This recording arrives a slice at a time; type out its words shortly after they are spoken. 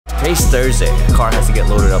Today's Thursday. The car has to get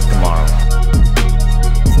loaded up tomorrow.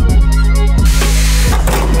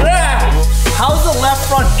 How's the left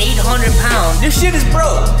front 800 pounds? This shit is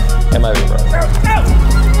broke. It might be broke.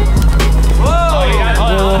 Whoa! Oh, you got it.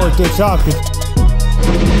 Oh, good shot.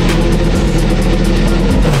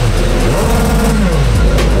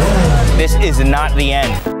 This is not the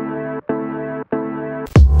end.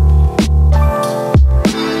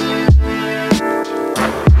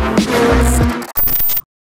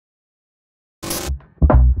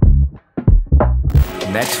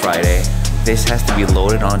 Next Friday, this has to be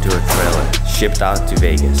loaded onto a trailer, shipped out to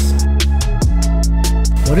Vegas.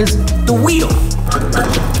 What is it? The wheel!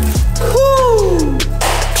 Woo!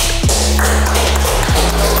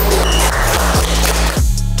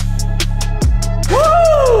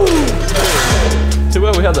 Woo! Too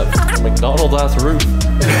bad we had that McDonald's ass roof.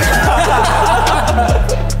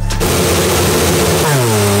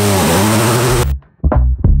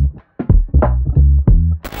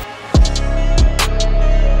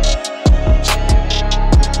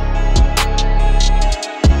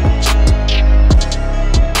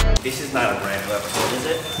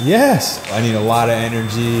 Yes. I need a lot of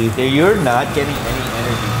energy. You're not getting any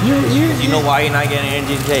energy. You know why you're not getting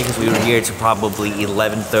energy today? Because we were here to probably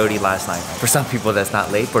 11:30 last night. For some people that's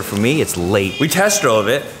not late, but for me it's late. We test drove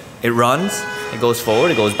it. It runs, it goes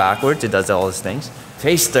forward, it goes backwards, it does all these things.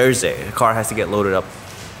 Today's Thursday. The car has to get loaded up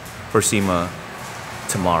for SEMA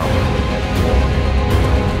tomorrow.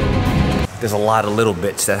 There's a lot of little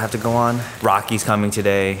bits that have to go on. Rocky's coming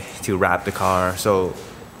today to wrap the car, so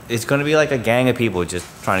it's gonna be like a gang of people just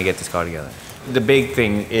trying to get this car together. The big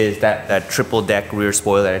thing is that triple deck rear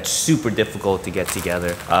spoiler. It's super difficult to get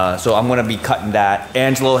together. So I'm gonna be cutting that.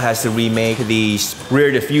 Angelo has to remake the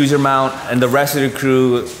rear diffuser mount, and the rest of the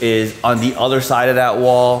crew is on the other side of that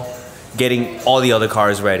wall, getting all the other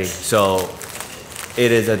cars ready. So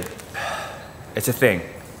it's a thing.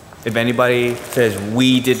 If anybody says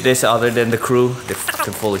we did this other than the crew, they're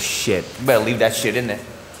fucking full of shit. You better leave that shit in there.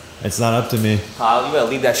 It's not up to me. Kyle, you better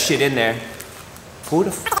leave that shit in there. Who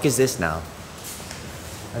the fuck is this now?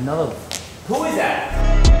 Another. Who is that?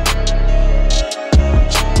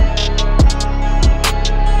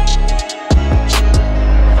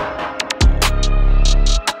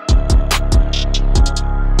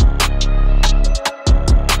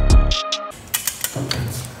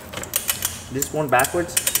 This one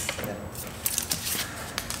backwards? Yeah.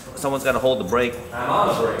 Someone's gotta hold the brake. I'm on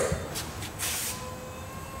the brake.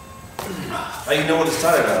 How you know what it's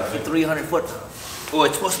started at? 300 foot. Oh,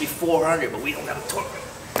 it's supposed to be 400, but we don't got a torque.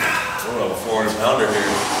 I don't know, 400 pounder here.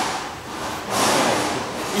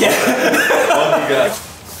 Yeah. What you got?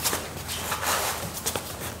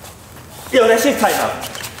 Yo, that shit's tight now.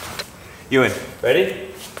 You in?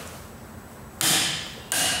 Ready?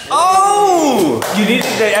 Oh! You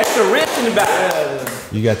needed the extra ribs in the back.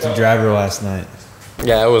 You got the driver last night.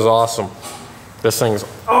 Yeah, it was awesome. This thing's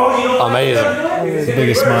amazing. It's the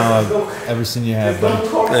biggest smile I've ever seen you have, buddy.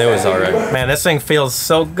 It was alright. Man, this thing feels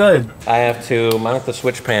so good. I have to mount the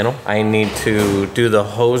switch panel. I need to do the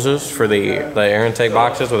hoses for the air intake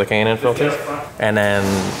boxes with the K&N filters. And then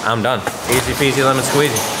I'm done. Easy peasy lemon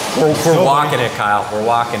squeezy. We're walking it, Kyle. We're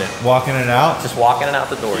walking it. Walking it out? Just walking it out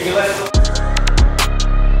the door.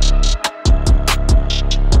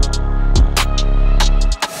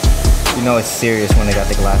 You know it's serious when they got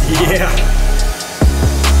the glasses. Yeah.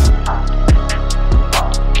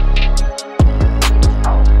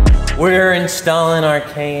 We're installing our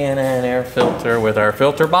K&N air filter with our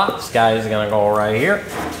filter box. Guys, gonna go right here.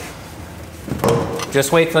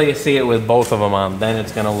 Just wait till you see it with both of them on. Then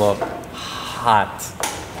it's gonna look hot.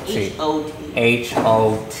 H-O-T.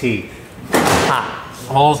 H-O-T. Hot.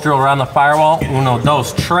 Holes drilled around the firewall. Uno,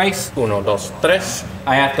 dos, tres. Uno, dos, tres.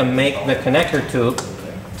 I have to make the connector tube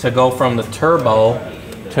to go from the turbo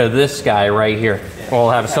to this guy right here. We'll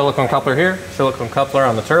have a silicone coupler here, silicone coupler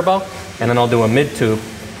on the turbo, and then I'll do a mid tube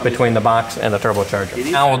between the box and the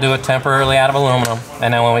turbocharger. Now we'll do it temporarily out of aluminum,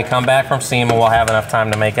 and then when we come back from SEMA, we'll have enough time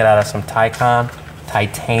to make it out of some Tycon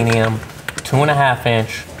titanium 2.5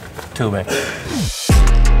 inch tubing.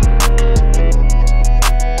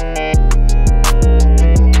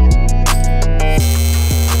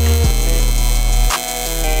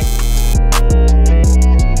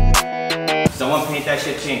 Someone paint that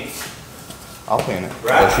shit pink. I'll paint it.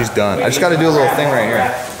 Oh, she's done. I just got to do a little thing right here.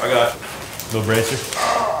 I got it. Little bracer?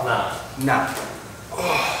 Nah.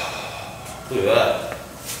 Look at that.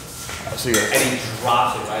 I'll see you. And he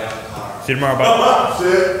drops it right on the car. See you tomorrow, bud. See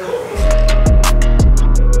it.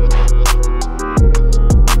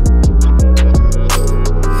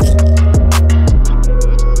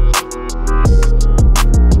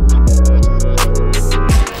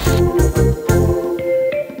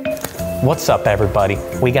 What's up, everybody?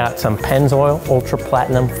 We got some Pennzoil Ultra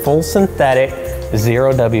Platinum Full Synthetic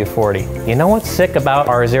 0W40. You know what's sick about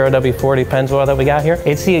our 0W40 Pennzoil that we got here?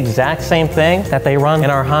 It's the exact same thing that they run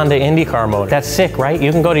in our Honda IndyCar motor. That's sick, right?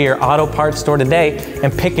 You can go to your auto parts store today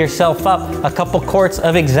and pick yourself up a couple quarts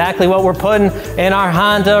of exactly what we're putting in our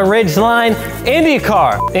Honda Ridgeline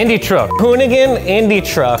IndyCar. IndyTruck. Hoonigan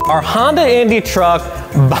IndyTruck. Our Honda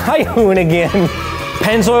IndyTruck by Hoonigan.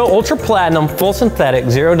 Pennzoil Ultra Platinum Full Synthetic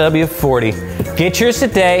 0W40. Get yours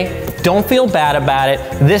today. Don't feel bad about it.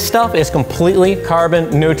 This stuff is completely carbon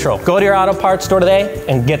neutral. Go to your auto parts store today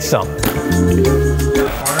and get some.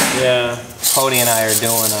 Yeah, Cody and I are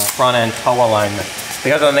doing a front end toe alignment.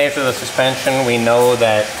 Because of the nature of the suspension, we know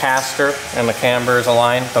that caster and the camber is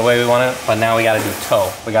aligned the way we want it, but now we gotta do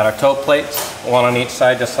toe. We got our toe plates, one on each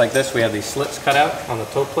side just like this. We have these slits cut out on the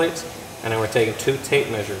toe plates, and then we're taking 2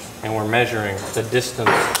 tape measures and we're measuring the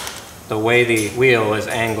distance the way the wheel is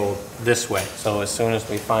angled this way. So as soon as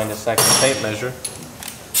we find a second tape measure,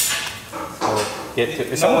 we'll get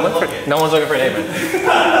to, no one's looking for a tape measure.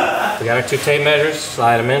 We got our 2 tape measures,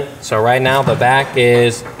 slide them in. So right now the back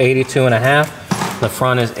is 82.5, the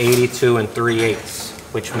front is 82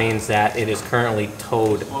 3/8, which means that it is currently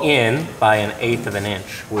towed in by 1/8 of an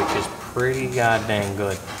inch, which is pretty goddamn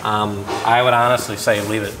good. I would honestly say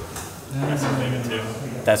leave it.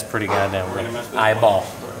 That's pretty goddamn good. Eyeball.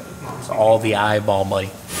 It's all the eyeball, buddy.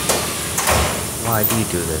 Why do you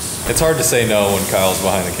do this? It's hard to say no when Kyle's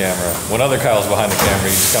behind the camera. When other Kyle's behind the camera,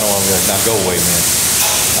 you just kind of want to be like, nah, go away, man.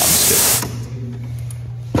 I'm just kidding.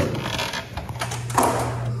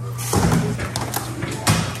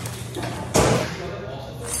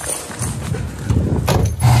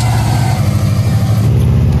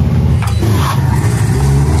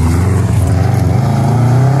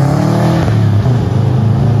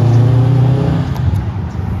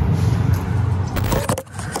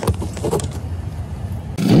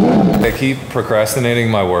 I keep procrastinating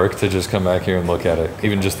my work to just come back here and look at it.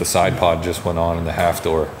 Even just the side pod just went on in the half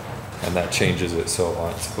door, and that changes it, so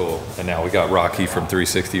it's cool. And now we got Rocky from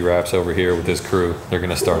 360 Wraps over here with his crew. They're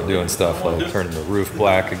gonna start doing stuff like turning the roof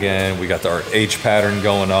black again. We got our H pattern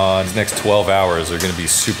going on. These next 12 hours are gonna be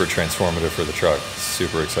super transformative for the truck. It's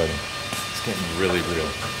super exciting. It's getting really real.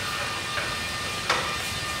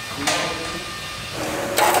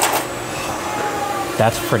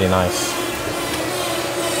 That's pretty nice.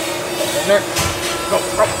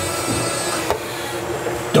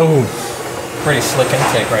 Dude, pretty slick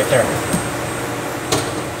intake right there.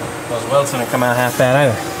 Those welds didn't come out half bad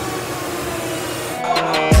either.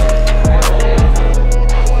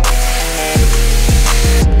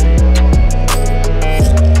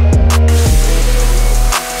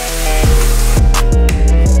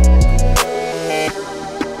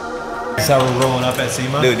 That's how we're rolling up at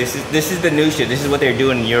SEMA? Dude, this is the new shit. This is what they're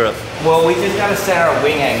doing in Europe. Well, we just gotta set our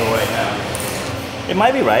wing angle right now. It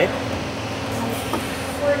might be right.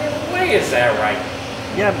 Why is that right?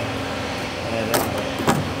 Yeah.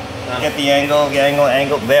 Get the angle,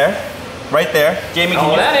 angle. There. Right there. Jamie, can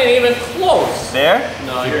Oh, you... that ain't even close. There?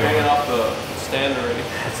 No, you're hanging off the stand already.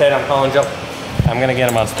 I said I'm calling Joe. I'm gonna get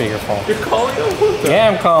him on speakerphone. You're calling him? Yeah,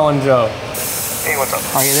 I'm calling Joe. Hey, what's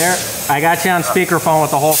up? Are you there? I got you on speakerphone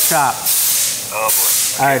with the whole shop. Oh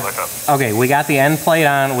boy. All right. What's up? Okay, we got the end plate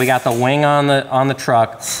on. We got the wing on the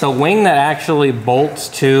truck. The wing that actually bolts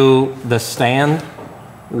to the stand.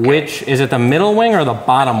 Which is it? The middle wing or the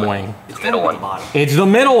bottom wing? It's the middle one. It's the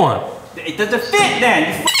middle one. It doesn't fit then.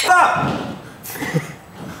 You f***ed up.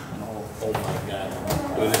 Oh my god.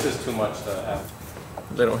 Dude, this is too much to have.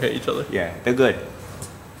 They don't hit each other. Yeah, they're good.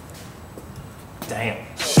 Damn.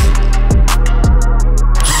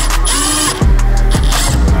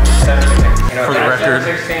 For the record,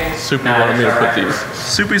 Suppy wanted me to put these.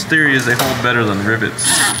 Suppy's theory is they hold better than rivets.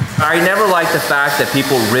 I never liked the fact that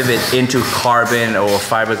people rivet into carbon or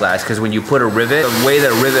fiberglass, because when you put a rivet, the way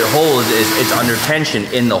that a rivet holds is it's under tension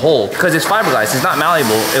in the hole. Because it's fiberglass, it's not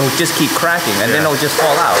malleable, it will just keep cracking and then it'll just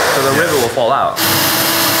fall out. So the rivet will fall out.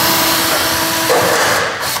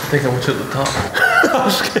 I think I went to the top. I'm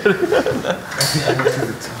just kidding. I went to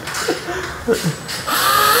the top.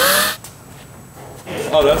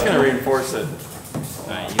 Oh, that's gonna reinforce it.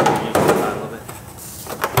 Alright, you can a little bit.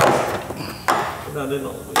 Not in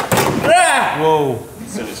all of it. Ah! Whoa.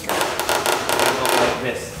 So just try. Go like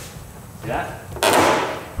this. See that?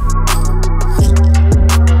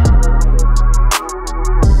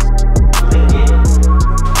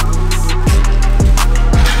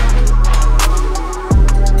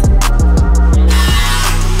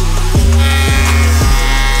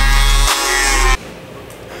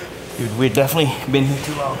 Dude, we've definitely been here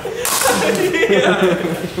too long.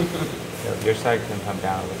 Your side can come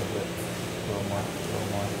down a little bit.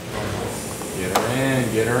 Get her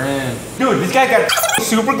in, get her in. Dude, this guy got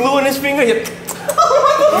super glue in his finger. I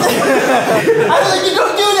was like, you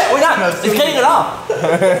don't do that. We're not. It's getting it off.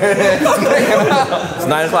 It's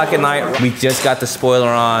 9 o'clock at night. We just got the spoiler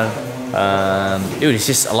on. Dude, it's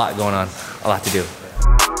just a lot going on. A lot to do.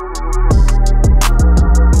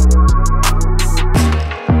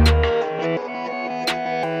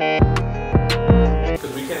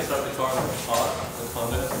 Because we can't start the car hot.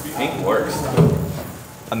 Pink works.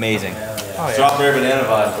 Amazing. Oh, yeah. Strawberry banana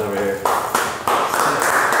vibes over here.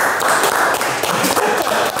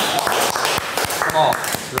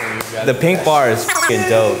 The pink bar is f***ing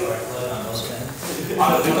dope.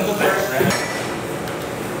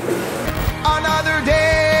 Another day.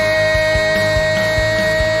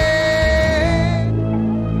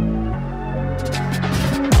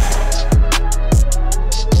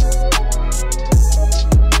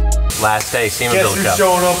 Last day, SEMA Guess build who's cup.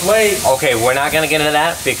 showing up late? Okay, we're not gonna get into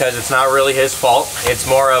that because it's not really his fault. It's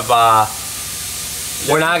more of,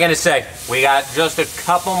 we're not gonna say. We got just a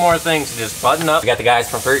couple more things to just button up. We got the guys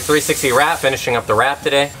from 360 Wrap finishing up the wrap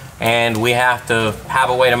today, and we have to have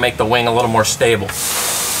a way to make the wing a little more stable.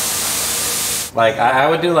 Like, I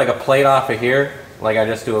would do like a plate off of here. Like, I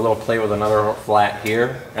just do a little plate with another flat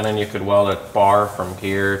here, and then you could weld a bar from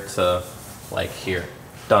here to like here.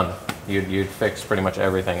 Done. You'd fix pretty much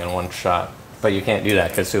everything in one shot. But you can't do that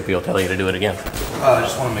because Suppy will tell you to do it again. I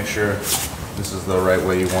just want to make sure this is the right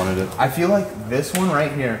way you wanted it. I feel like this one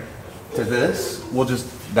right here to this will just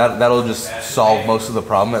that'll just solve most of the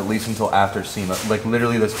problem, at least until after SEMA. Like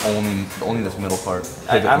literally this only this middle part.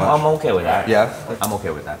 I'm okay with that. Yeah? I'm okay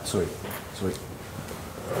with that. Sweet. Sweet.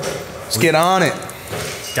 Let's get on it.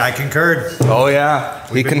 Guy concurred. Oh yeah.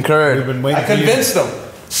 He concurred. We've been waiting I for you. convinced him.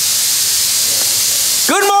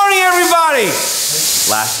 Good morning, everybody!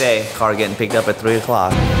 Last day, car getting picked up at 3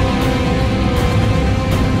 o'clock.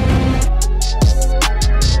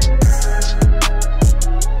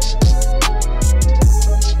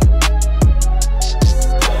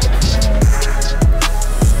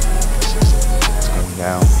 Going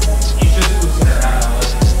down.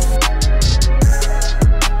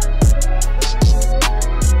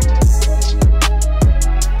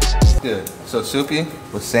 Good. So Suppy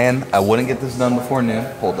was saying I wouldn't get this done before noon.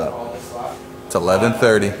 Hold up. It's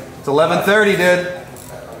 11:30. It's 11:30, dude.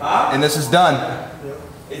 And this is done.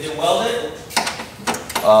 Is it welded?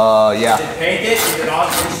 Yeah. Is it painted? Is it all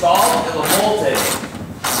installed? Is it bolted?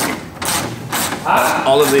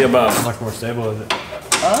 All of the above. How much more stable is it?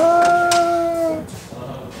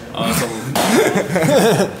 Awesome.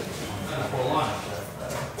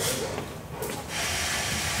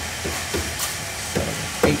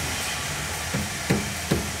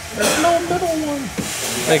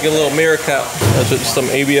 Make a little mirror cap. That's just some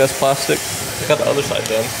ABS plastic. I got the other side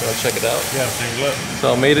done. You want to check it out? Yeah, take a look.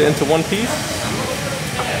 So I made it into one piece.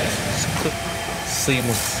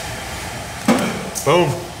 Seamless. Boom.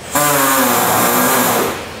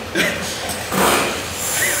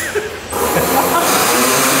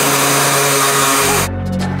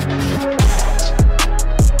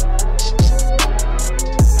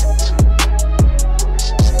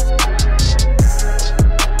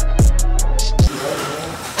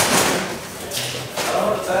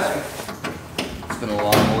 It's been a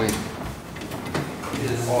long week.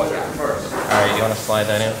 Alright, you want to slide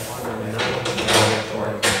that in?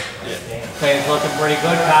 Okay, it's looking pretty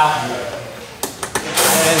good, pal.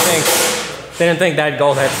 They didn't think that'd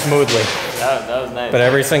go that smoothly. That was nice. But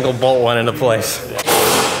every single bolt went into place.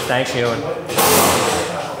 Thanks, Ewan.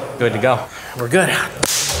 Good to go. We're good.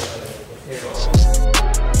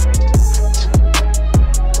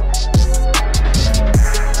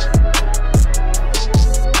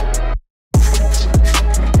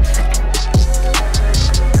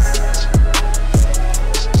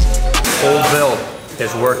 Full build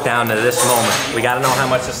is worked down to this moment. We gotta know how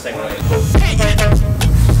much this thing weighs.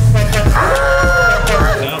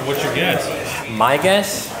 What's your guess? My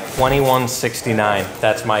guess, 2169.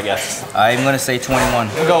 That's my guess. I'm gonna say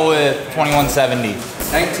 21. We'll go with 2170.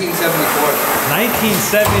 1974.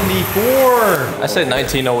 1974. I said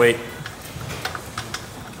 1908.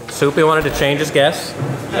 Suppy wanted to change his guess.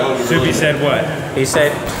 Suppy said what? He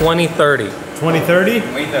said 2030. 2030?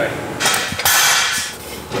 2030.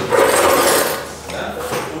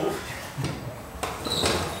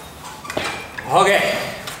 Okay.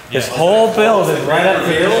 This whole build is right up to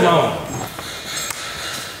this moment.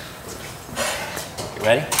 You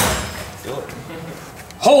ready? Do it.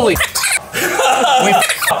 Holy! We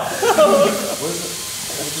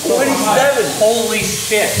 27! Holy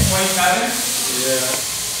shit! 27?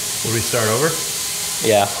 Will we start over?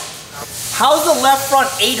 Yeah. How's the left front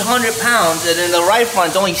 800 pounds and then the right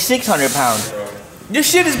front's only 600 pounds? This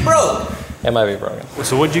shit is broke. It might be broken.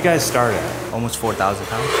 So what'd you guys start at Almost 4,000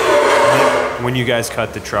 pounds. when you guys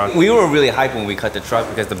cut the truck? We were really hyped when we cut the truck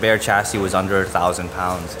because the bare chassis was under 1,000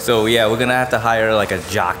 pounds. So yeah, we're gonna have to hire like a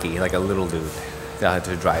jockey, like a little dude,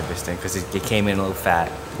 to drive this thing because it came in a little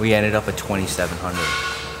fat. We ended up at 2,700.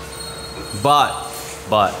 But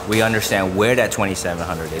we understand where that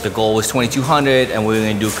 2,700 is. The goal was 2,200 and we were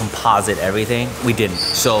gonna do composite everything. We didn't.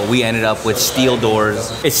 So we ended up with steel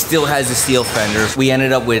doors. It still has the steel fenders. We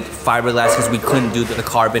ended up with fiberglass because we couldn't do the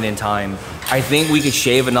carbon in time. I think we could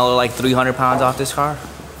shave another like 300 pounds off this car.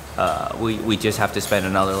 We just have to spend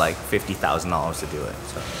another like $50,000 to do it.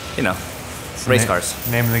 So, you know, race cars.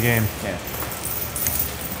 Name of the game. Yeah.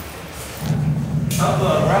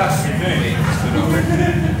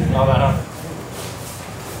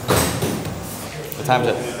 What time's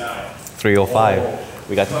it? 3:05.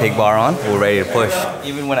 We got the pig bar on. We're ready to push.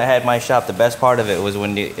 Even when I had my shop, the best part of it was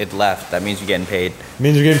when it left. That means you're getting paid.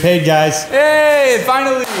 Means you're getting paid, guys. Hey,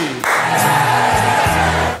 finally!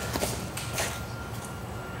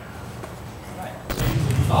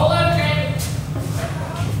 Hold on, Jamie.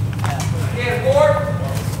 Get aboard.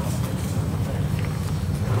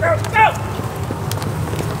 Go, go!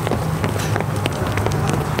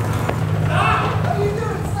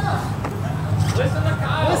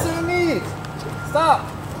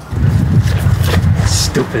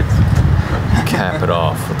 Stupid. Cap it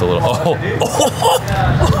off with the little. Oh.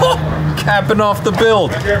 Capping off the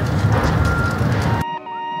build.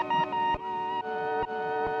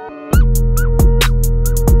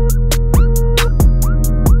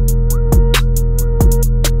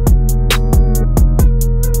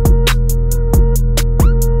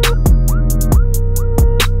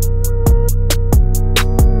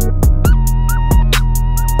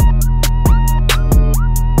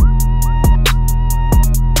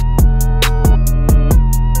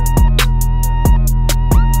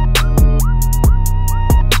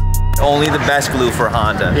 Only the best glue for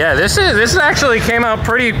Honda. Yeah, this actually came out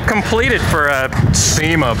pretty completed for a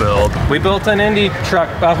SEMA build. We built an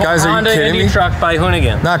IndyTruck, Guys, are you Honda kidding me? IndyTruck by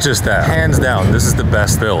Hoonigan. Not just that, hands down, this is the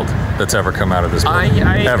best build that's ever come out of this building.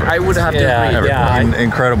 Ever. I would have to agree. Ever. Yeah,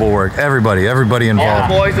 Incredible work. Everybody involved.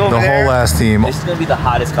 boys over the there. whole last team. This is gonna be the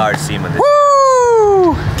hottest car at SEMA.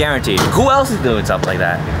 Woo! Guaranteed. Who else is doing something like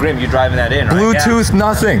that? Grimm, you're driving that in, right? Bluetooth,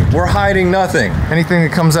 nothing. We're hiding nothing. Anything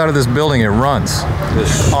that comes out of this building, it runs.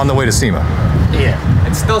 On the way to SEMA. Yeah.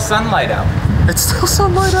 It's still sunlight out. It's still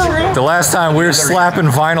sunlight out. The last time we were slapping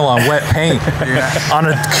vinyl on wet paint on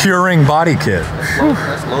a curing body kit.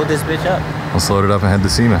 Let's load this bitch up. Let's load it up and head to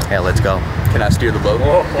SEMA. Yeah, let's go. Can I steer the boat? You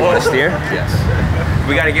want to steer? Yes.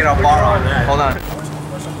 We got to get our bar on. Hold on.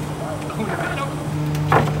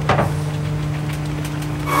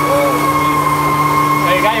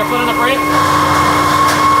 Hey, you got your foot on the brake?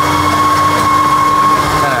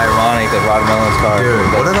 Kind of ironic that Rodmelon's car.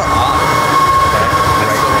 Dude, what are the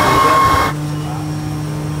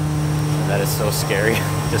That is so scary.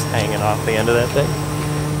 Just hanging off the end of that thing.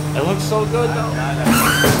 It looks so good though.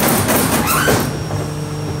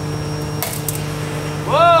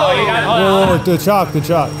 Whoa! Oh, you got, Oh, the chalk, the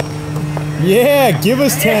chalk. Yeah, give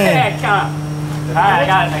us 10. Yeah, come on. Alright,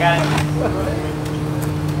 I got it.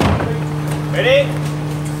 Ready?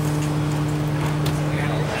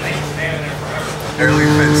 Barely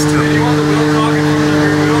fits too.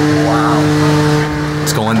 Wow.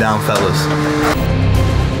 It's going down, fellas.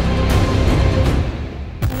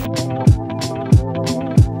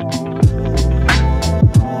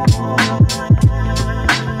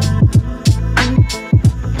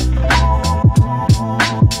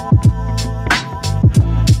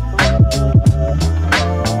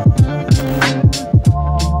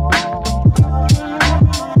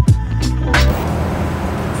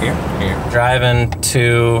 Driving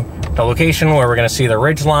to the location where we're gonna see the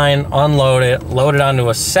ridge line, unload it, load it onto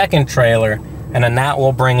a second trailer, and then that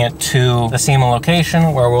will bring it to the SEMA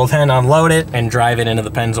location where we'll then unload it and drive it into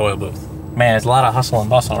the Pennzoil booth. Man, it's a lot of hustle and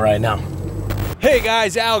bustle right now. Hey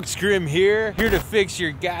guys, Alex Grimm here to fix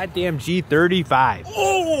your goddamn G35.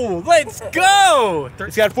 Oh, let's go!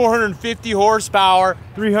 It's got 450 horsepower,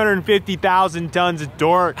 350,000 tons of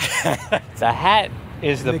torque. The hat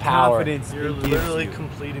is the power. Confidence You're literally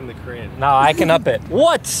completing the crane. No, I can up it.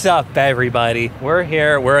 What's up, everybody? We're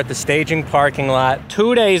here. We're at the staging parking lot.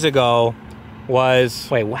 2 days ago was,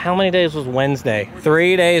 wait, how many days was Wednesday?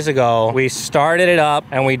 3 days ago, we started it up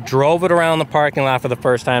and we drove it around the parking lot for the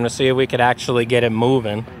first time to see if we could actually get it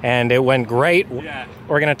moving. And it went great. Yeah.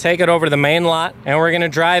 We're gonna take it over to the main lot and we're gonna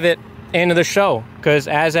drive it into the show. Because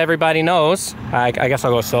as everybody knows, I guess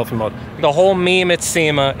I'll go selfie mode. The whole meme at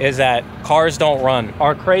SEMA is that cars don't run.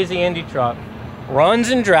 Our crazy Indy truck runs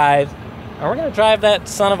and drives, and we're gonna drive that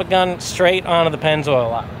son of a gun straight onto the Pennzoil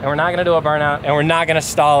lot. And we're not gonna do a burnout, and we're not gonna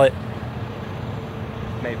stall it.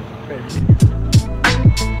 Maybe.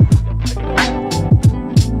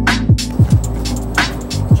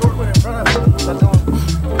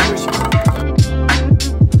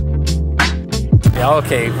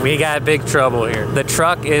 Okay, we got big trouble here. The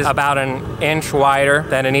truck is about an inch wider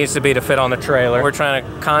than it needs to be to fit on the trailer. We're trying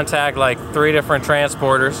to contact like 3 different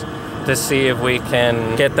transporters to see if we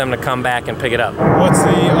can get them to come back and pick it up. What's the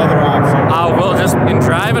other option? We'll just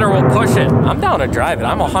drive it or we'll push it. I'm down to drive it.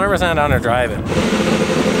 I'm 100% down to drive it.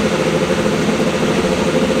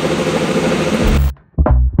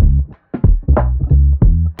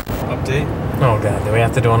 Oh God, do we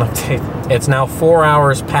have to do an update? It's now 4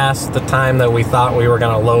 hours past the time that we thought we were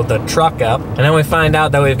gonna load the truck up. And then we find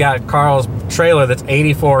out that we've got Carl's trailer that's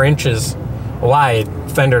 84 inches wide,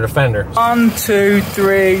 fender to fender. 1, 2,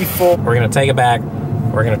 3, 4. We're gonna take it back.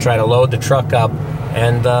 We're gonna try to load the truck up,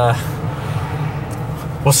 and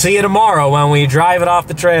we'll see you tomorrow when we drive it off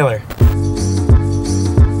the trailer.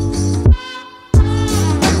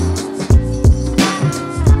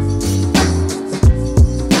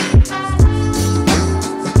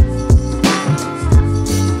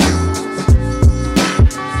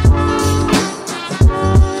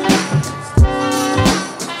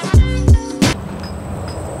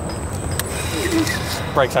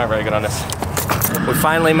 Brakes aren't very good on this. We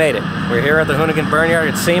finally made it. We're here at the Hoonigan Burnyard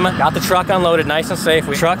at SEMA. Got the truck unloaded nice and safe.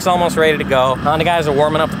 The truck's almost ready to go. The guys are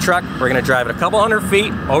warming up the truck. We're gonna drive it a couple hundred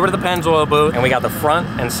feet over to the Pennzoil booth, and we got the front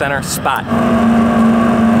and center spot.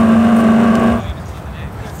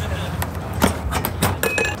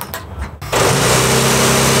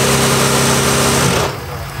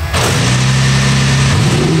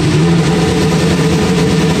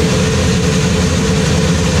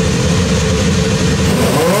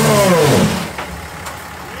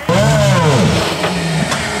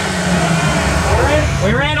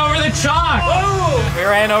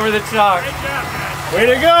 Over the chalk. Way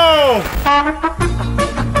to go!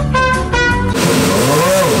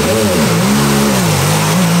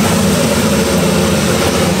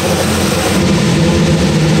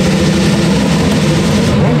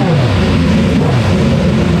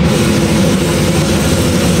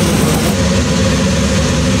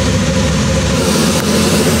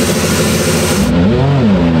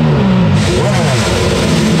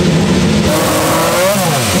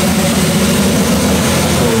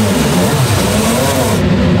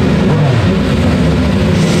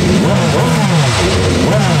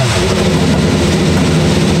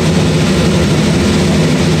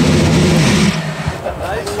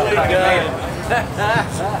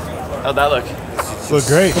 How'd that look? Look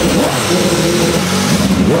great.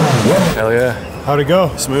 Hell yeah. How'd it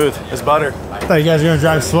go? Smooth as butter. I thought you guys were gonna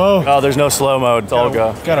drive slow. Oh, there's no slow mode. It's all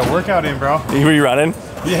go. Got a workout in, bro. Were you running?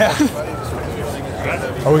 Yeah.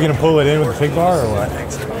 Are we gonna pull it in with the pig bar or what?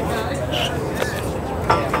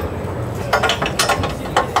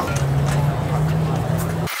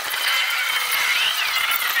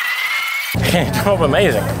 It drove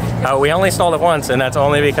amazing. We only stalled it once, and that's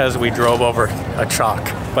only because we drove over a chalk.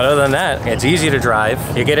 But other than that, it's easy to drive.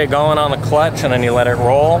 You get it going on the clutch, and then you let it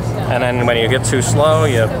roll. And then when you get too slow,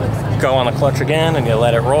 you go on the clutch again, and you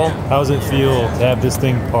let it roll. How does it feel to have this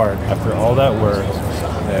thing parked after all that work?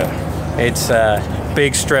 Yeah. It's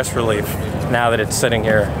big stress relief now that it's sitting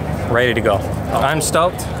here ready to go. I'm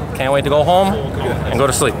stoked. Can't wait to go home and go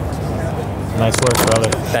to sleep. Nice work, brother.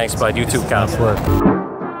 Thanks, bud. You too, Kyle. Nice work.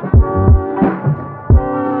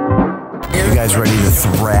 You guys ready to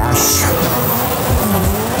thrash?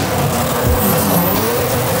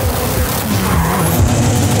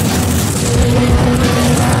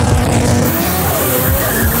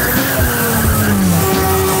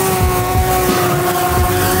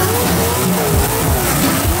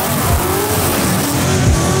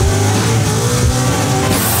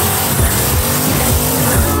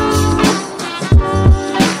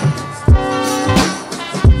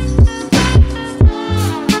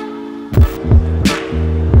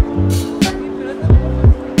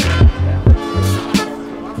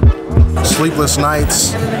 Sleepless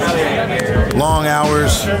nights, long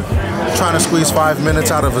hours, trying to squeeze 5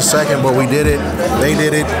 minutes out of a second, but we did it. They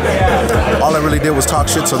did it. All I really did was talk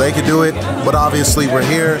shit so they could do it, but obviously we're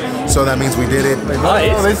here, so that means we did it.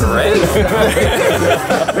 Nice. Oh, this is great.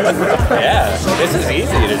 Yeah, this is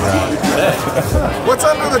easy to drive. What's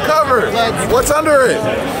under the cover? What's under it?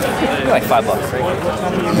 Like $5.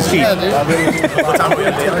 It's cheap. I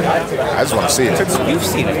just want to see it. You've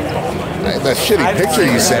seen it. That shitty picture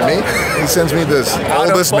you sent me. He sends me this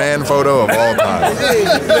oldest man photo of all time.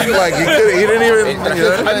 Like he didn't even.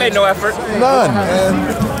 I made no effort. None, man.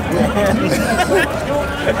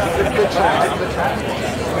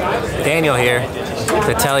 Daniel here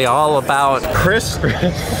to tell you all about Chris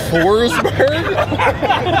Forsberg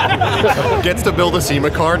gets to build a SEMA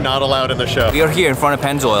car, not allowed in the show. We are here in front of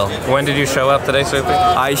Pennzoil. When did you show up today, Suppy?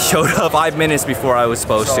 I showed up 5 minutes before I was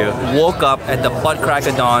supposed to. Woke up at the butt crack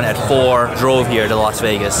of dawn at 4, drove here to Las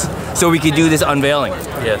Vegas so we could do this unveiling.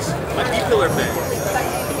 Yes.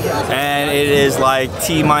 And it is like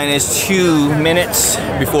T-minus 2 minutes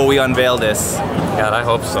before we unveil this. God, I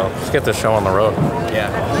hope so. Let's get this show on the road. Yeah.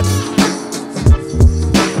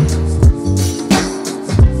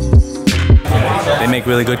 They make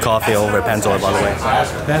really good coffee over at Pennzoil, by the way.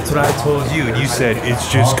 That's what I told you, and you said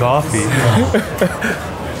it's just coffee.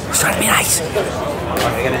 It's trying to be nice.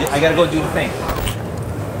 I gotta go do the thing.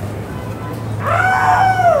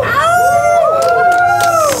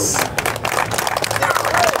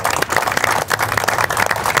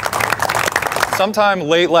 Sometime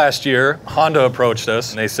late last year, Honda approached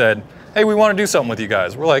us and they said, hey, we want to do something with you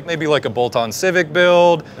guys. We're like, maybe like a bolt-on Civic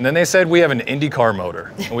build. And then they said, we have an IndyCar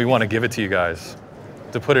motor and we want to give it to you guys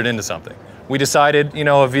to put it into something. We decided, you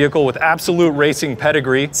know, a vehicle with absolute racing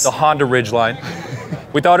pedigree, the Honda Ridgeline.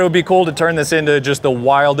 We thought it would be cool to turn this into just the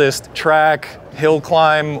wildest track, hill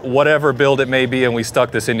climb, whatever build it may be, and we stuck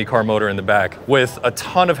this IndyCar motor in the back with a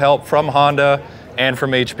ton of help from Honda and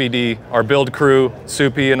from HPD, our build crew,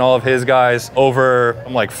 Suppy and all of his guys. Over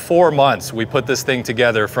like 4 months, we put this thing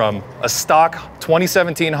together from a stock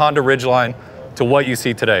 2017 Honda Ridgeline to what you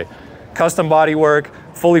see today. Custom bodywork,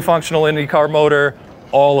 fully functional IndyCar motor,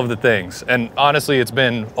 all of the things. And honestly, it's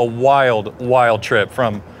been a wild, wild trip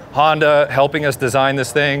from Honda helping us design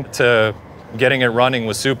this thing to getting it running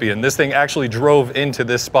with Suppy. And this thing actually drove into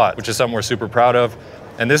this spot, which is something we're super proud of.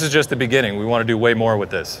 And this is just the beginning. We want to do way more with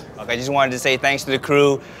this. Okay, I just wanted to say thanks to the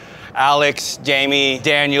crew. Alex, Jamie,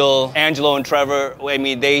 Daniel, Angelo, and Trevor. I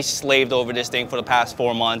mean, they slaved over this thing for the past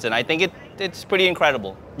 4 months, and I think it's pretty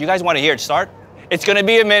incredible. You guys want to hear it start? It's gonna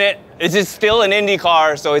be a minute. This is still an Indy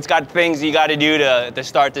car, so it's got things you gotta do to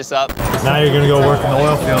start this up. Now you're gonna go work in the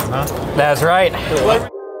oil field, huh? That's right.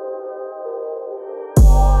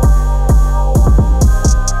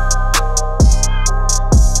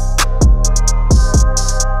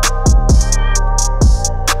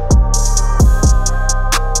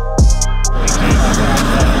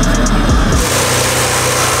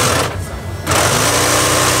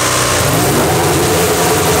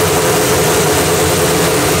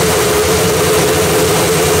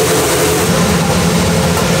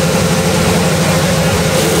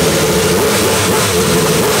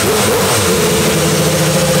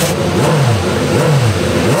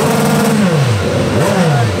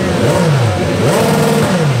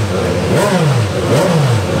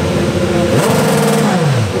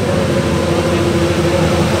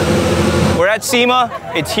 SEMA,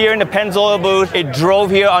 it's here in the Pennzoil booth. It drove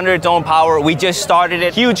here under its own power. We just started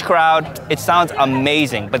it. Huge crowd. It sounds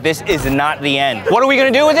amazing, but this is not the end. What are we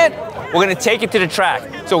gonna do with it? We're gonna take it to the track.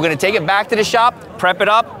 So we're gonna take it back to the shop, prep it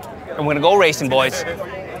up, and we're gonna go racing, boys.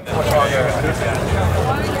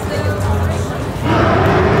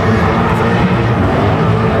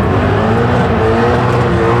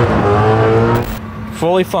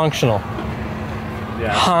 Fully functional.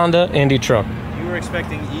 Yeah. Honda IndyTruck. You were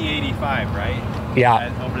expecting E85, right? Yeah.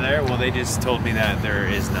 Over there? Well, they just told me that there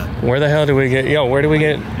is none. Where the hell did we get? Yo, where did we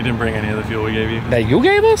get? You didn't bring any of the fuel we gave you? That you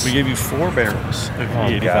gave us? We gave you 4 barrels of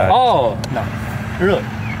E85. God. Oh. No. Really?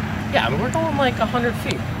 Yeah, but we're going like 100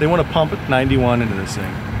 feet. They want to pump 91 into this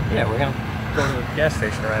thing. Yeah, we're gonna go to the gas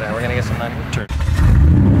station right now. We're gonna get some 91.